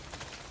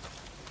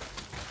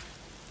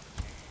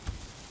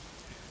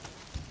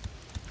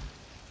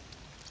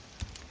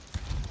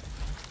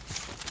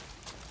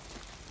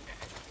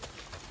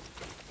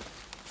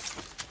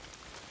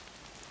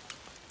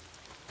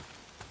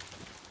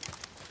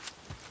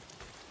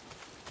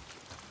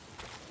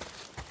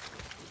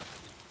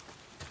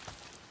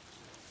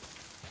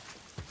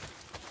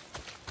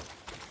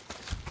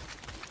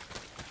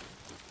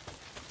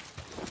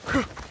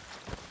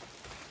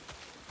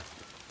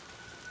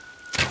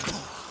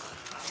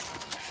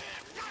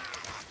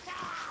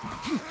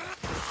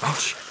 Oh,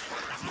 shit.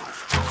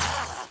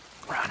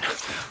 Run.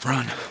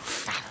 Run.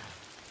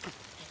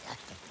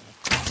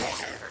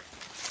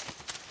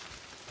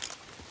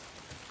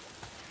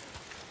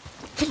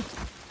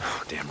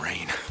 Oh, damn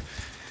rain.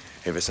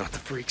 If it's not the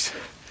freaks,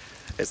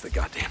 it's the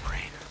goddamn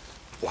rain.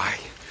 Why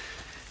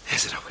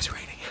is it always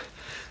raining?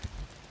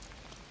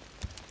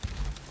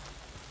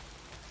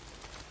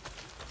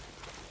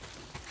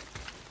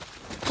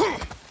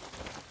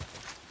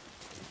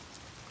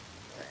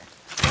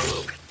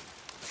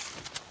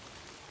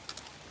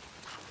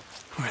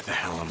 Where the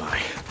hell am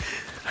I?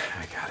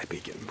 I gotta be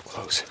getting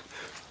close.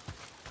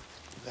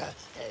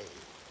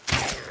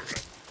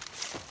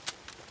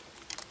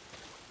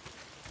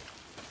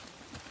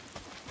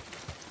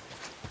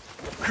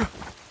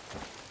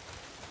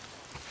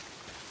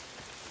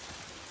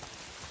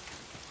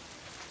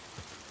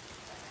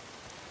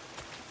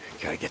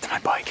 Gotta get to my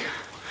bike.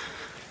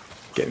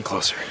 Getting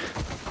closer.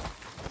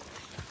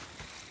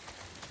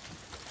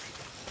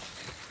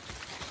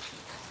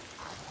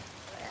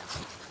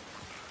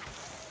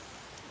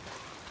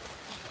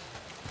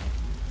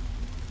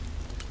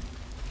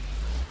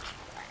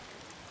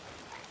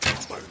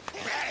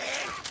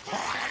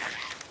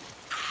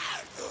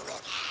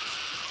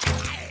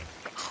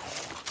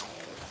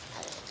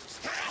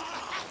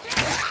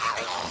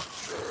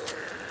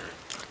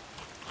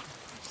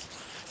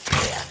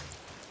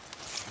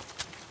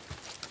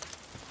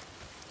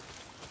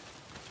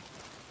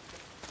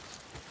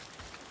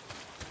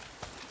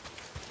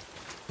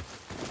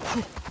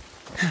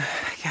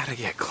 I gotta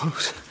get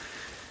close.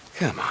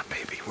 Come on,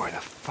 baby. Where the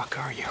fuck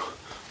are you?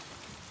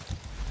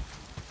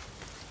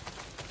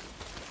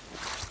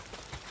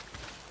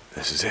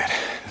 This is it.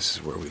 This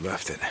is where we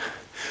left it.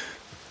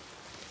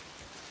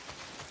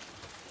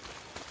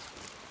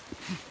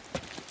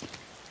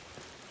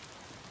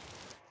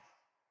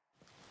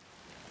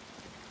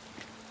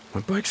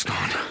 My bike's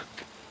gone.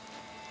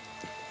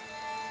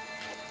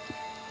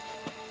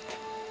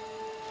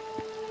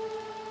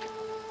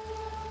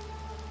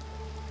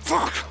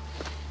 Fuck!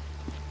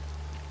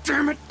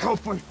 Damn it,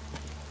 Copeland!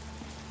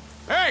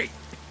 Hey!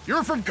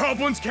 You're from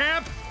Copeland's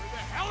camp? Where the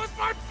hell is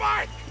my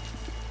bike?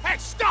 Hey,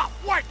 stop!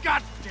 White,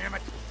 god damn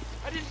it!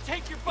 I didn't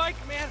take your bike,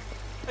 man.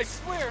 I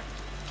swear.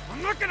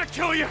 I'm not gonna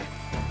kill you!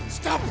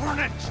 Stop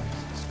running!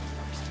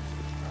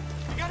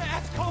 You gotta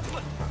ask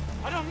Copeland.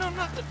 I don't know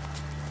nothing.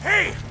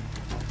 Hey!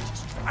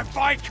 My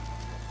bike!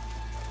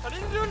 I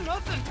didn't do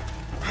nothing.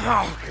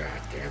 Oh,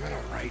 god damn it.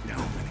 All right, now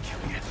I'm gonna kill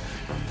you.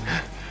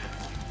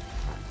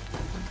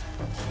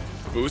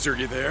 Boozer,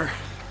 you there?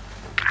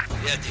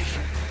 Yeah,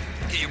 Deacon.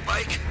 Get your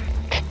bike?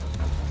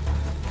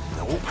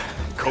 Nope.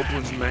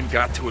 Copeland's men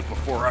got to it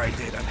before I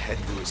did. I'm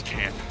heading to his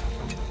camp.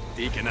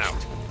 Deacon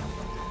out.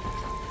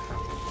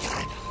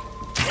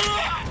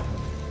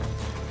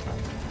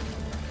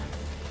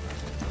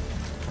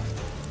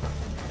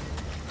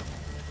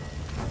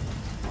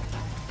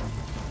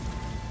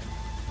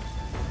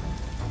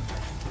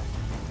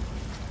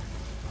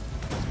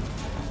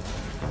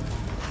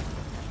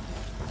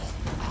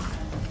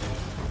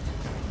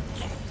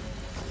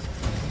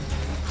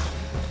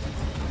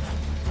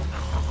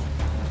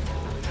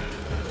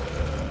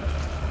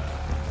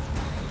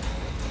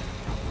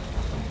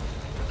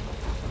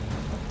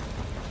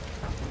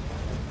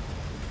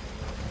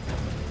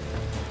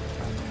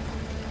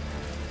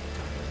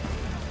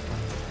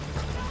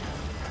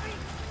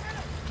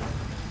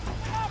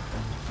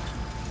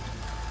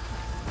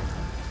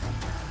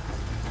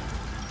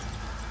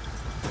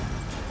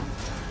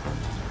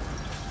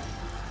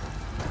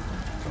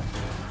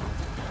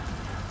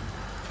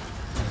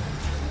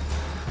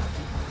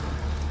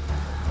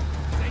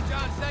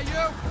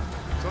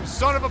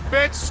 son of a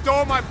bitch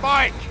stole my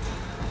bike!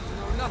 You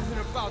know nothing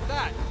about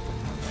that.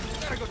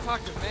 You gotta go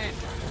talk to Van.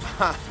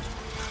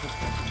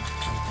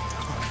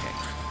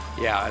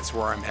 Okay. Yeah, that's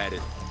where I'm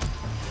headed.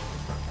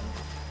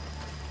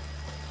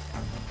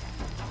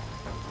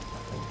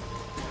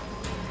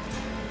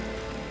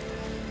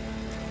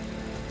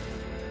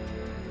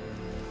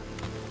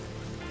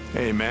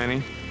 Hey,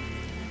 Manny.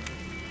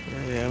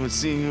 Hey, I haven't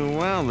seen you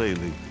around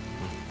lately.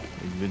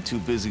 You've been too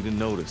busy to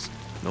notice.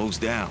 Nose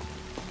down.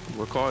 You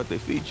work hard, they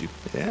feed you.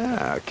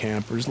 Yeah,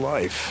 camper's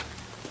life.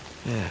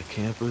 Yeah,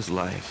 camper's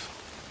life.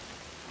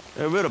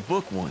 I read a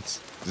book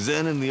once,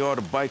 Zen and the Art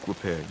of Bike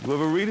Repair. You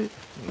ever read it?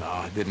 No,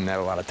 I didn't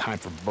have a lot of time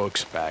for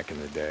books back in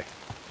the day.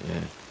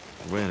 Yeah,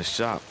 I ran a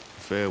shop,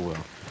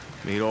 Farewell.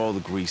 Made all the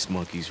grease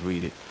monkeys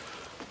read it.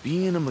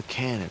 Being a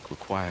mechanic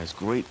requires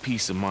great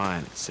peace of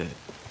mind, it said.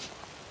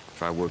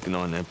 Try working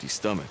on an empty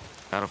stomach.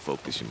 That'll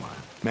focus your mind.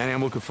 Manny,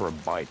 I'm looking for a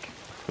bike.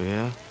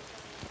 Yeah?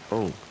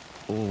 Oh.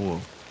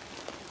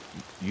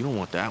 You don't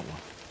want that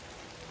one.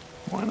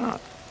 Why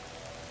not?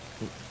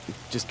 It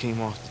just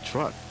came off the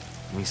truck.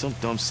 I mean, some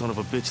dumb son of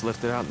a bitch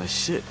left it out in the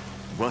shit.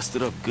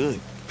 Rusted up good.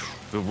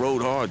 It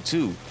rode hard,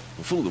 too.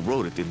 The fool that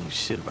rode it didn't know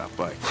shit about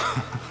bikes.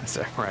 Is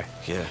that right?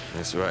 Yeah,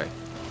 that's right.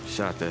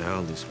 Shot the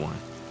hell this one.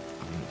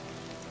 I mean,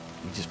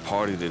 he just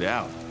partied it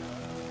out.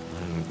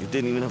 I mean, it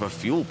didn't even have a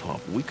fuel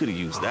pump. We could have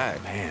used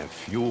that. Man,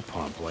 fuel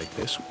pump like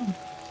this one?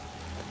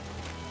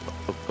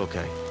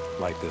 Okay.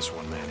 Like this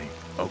one, Manny.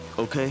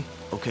 Okay.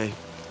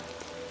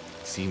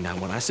 See, now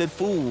when I said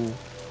fool,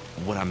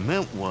 what I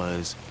meant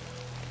was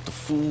the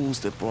fools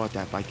that brought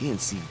that bike in.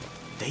 See,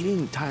 they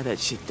didn't tie that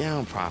shit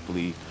down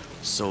properly,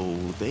 so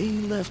they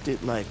left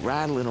it like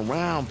rattling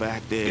around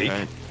back there.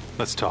 Deacon,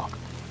 let's talk.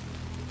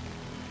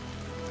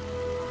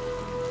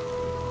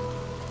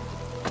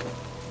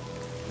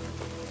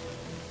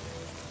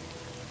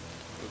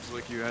 Looks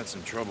like you had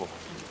some trouble.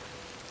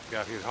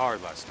 Got hit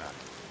hard last night.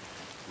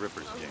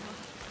 Ripper's gang.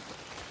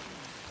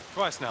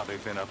 Twice now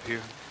they've been up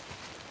here.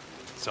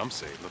 Some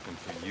say looking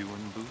for you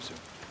and Boozer.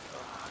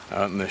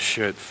 Out in the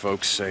shit,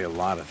 folks say a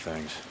lot of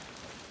things.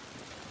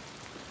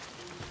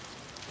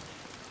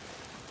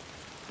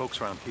 Folks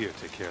around here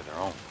take care of their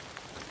own.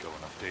 Go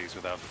enough days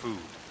without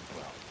food.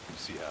 Well, you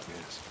see how it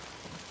is.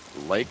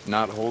 The lake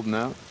not holding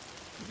out?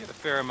 You get a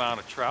fair amount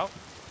of trout.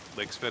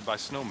 Lake's fed by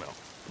snowmelt.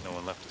 No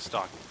one left to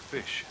stock with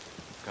fish.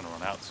 Gonna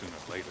run out sooner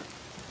or later.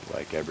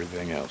 Like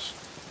everything else.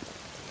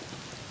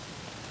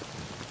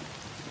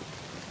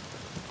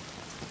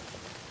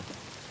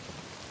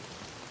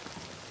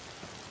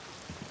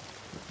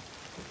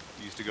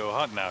 Used to go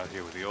hunting out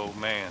here with the old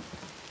man.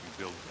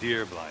 We built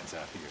deer blinds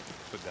out here.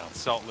 Put down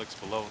salt licks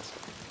below us.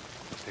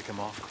 Pick them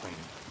off clean.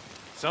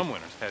 Some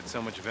winters had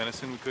so much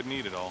venison we couldn't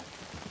eat it all.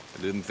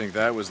 I didn't think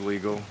that was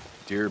legal.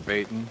 Deer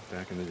baiting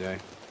back in the day.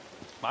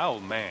 My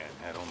old man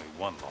had only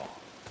one law.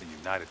 The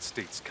United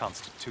States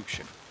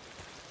Constitution.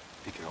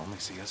 He could only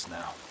see us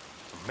now.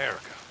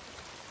 America.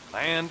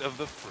 Land of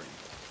the free.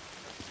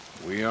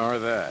 We are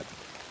that.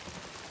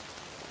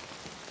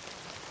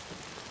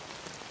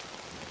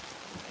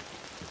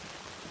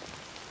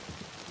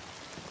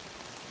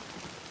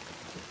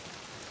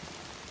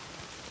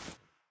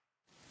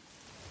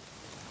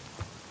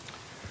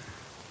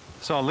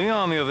 Saw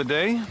Leon the other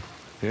day.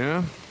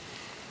 Yeah?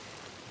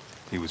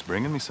 He was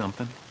bringing me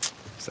something.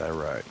 Is that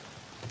right?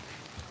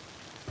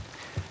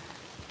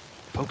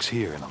 Folks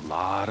here in a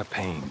lot of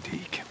pain,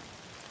 Deke.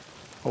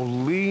 Oh,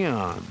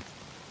 Leon.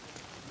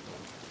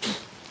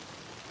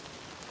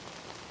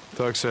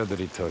 Doug said that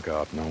he took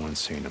off. No one's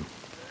seen him.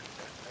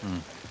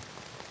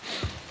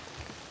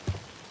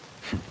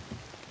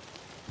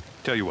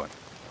 Tell you what.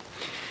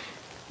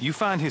 You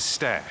find his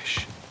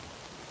stash.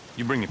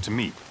 You bring it to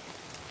me.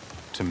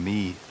 To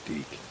me,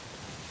 Deke.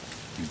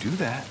 You do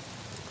that,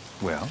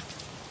 well,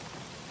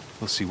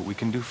 we'll see what we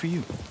can do for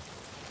you.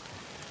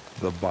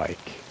 The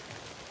bike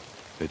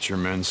that your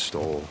men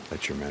stole,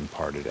 that your men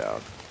parted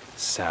out.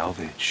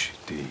 Salvage,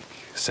 Deke.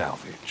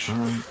 Salvage. All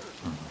right.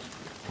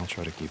 I'll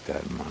try to keep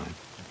that in mind.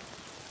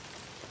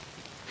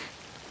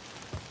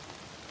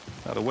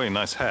 By the way,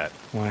 nice hat.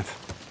 What?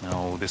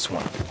 No, this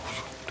one.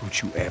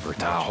 Don't you ever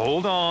touch Now, it.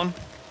 hold on.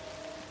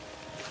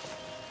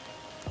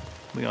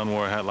 Leon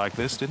wore a hat like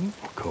this, didn't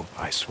he? Go,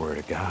 I swear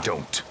to God.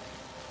 Don't.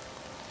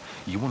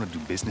 You want to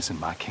do business in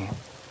my camp?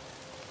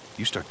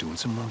 You start doing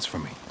some runs for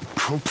me.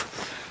 Poop.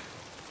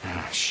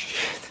 Oh,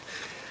 shit.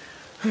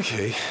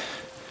 Okay.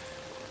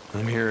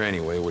 I'm here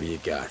anyway. What do you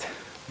got?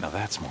 Now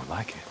that's more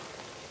like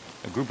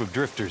it. A group of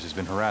drifters has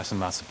been harassing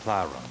my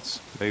supply runs.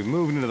 They've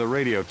moved into the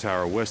radio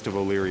tower west of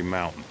O'Leary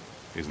Mountain.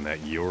 Isn't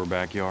that your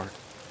backyard?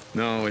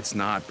 No, it's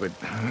not, but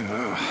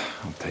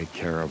I'll take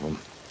care of them.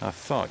 I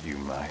thought you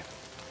might.